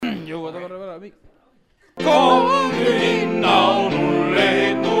Jú, þetta var að vera mikið. Komdu inn á